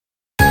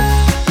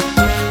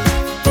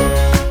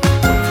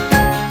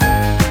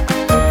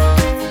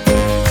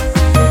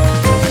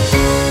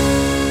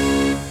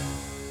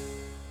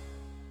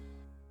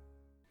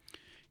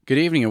Good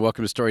evening and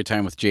welcome to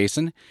Storytime with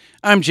Jason.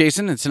 I'm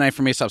Jason, and tonight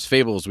from Aesop's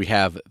Fables we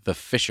have The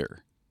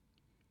Fisher.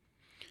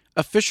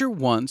 A fisher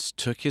once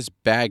took his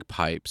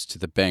bagpipes to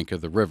the bank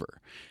of the river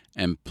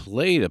and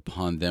played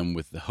upon them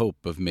with the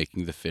hope of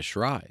making the fish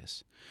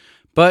rise.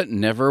 But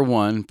never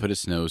one put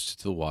its nose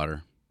to the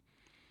water.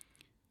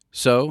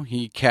 So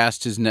he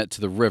cast his net to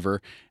the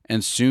river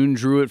and soon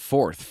drew it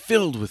forth,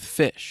 filled with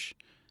fish.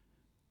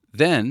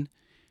 Then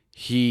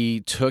he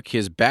took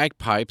his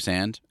bagpipes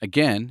and,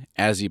 again,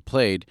 as he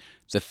played,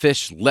 the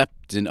fish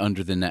leapt in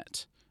under the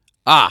net.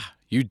 "Ah,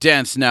 you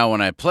dance now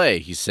when I play,"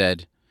 he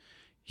said.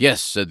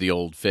 "Yes," said the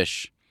old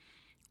fish.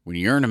 "When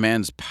you earn a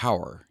man's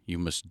power, you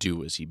must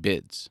do as he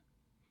bids."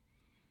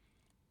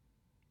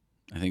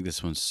 I think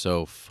this one's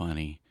so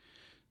funny.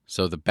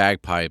 So the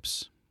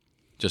bagpipes,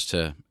 just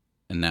to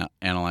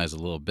analyze a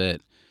little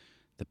bit,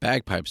 the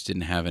bagpipes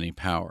didn't have any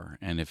power.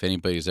 And if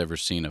anybody's ever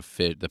seen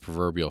the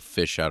proverbial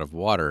fish out of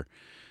water,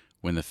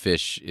 when the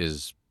fish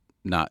is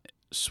not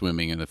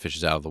swimming and the fish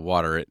is out of the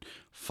water, it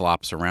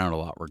flops around a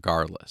lot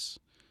regardless.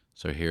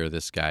 So here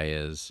this guy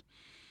is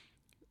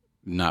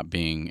not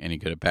being any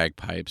good at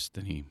bagpipes,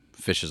 then he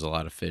fishes a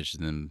lot of fish,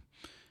 and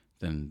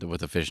then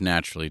what the fish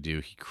naturally do,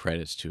 he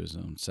credits to his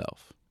own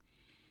self.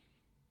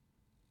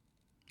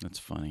 That's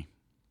funny.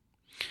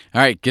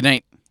 All right, good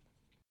night.